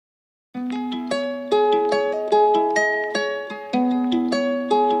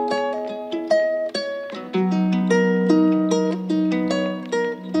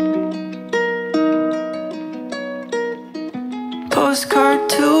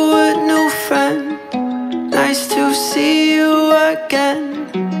friend. Nice to see you again.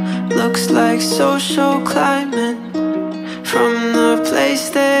 Looks like social climbing from the place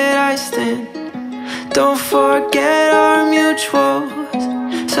that I stand. Don't forget our mutuals.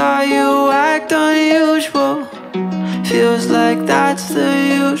 Saw you act unusual. Feels like that's the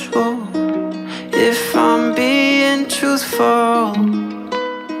usual. If I'm being truthful,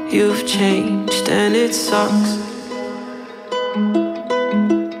 you've changed and it sucks.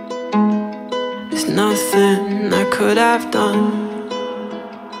 There's nothing I could have done,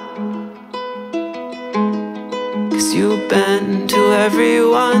 'cause you've been to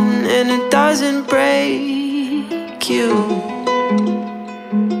everyone and it doesn't break you.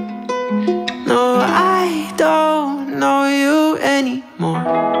 No, I don't know you anymore.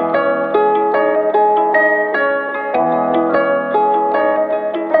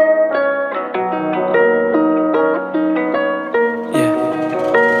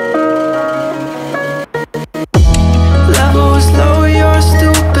 Levels low, you're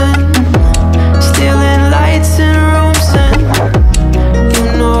stooping, stealing lights in rooms, and you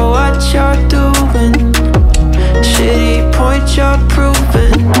know what you're doing. Shitty point you're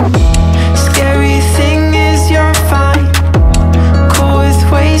proving. Scary thing is you're fine, cool with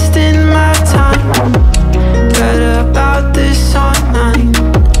wasting my time. Read about this online,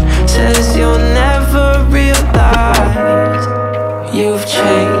 says you'll never realize you've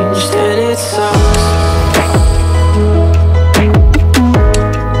changed and it sucks.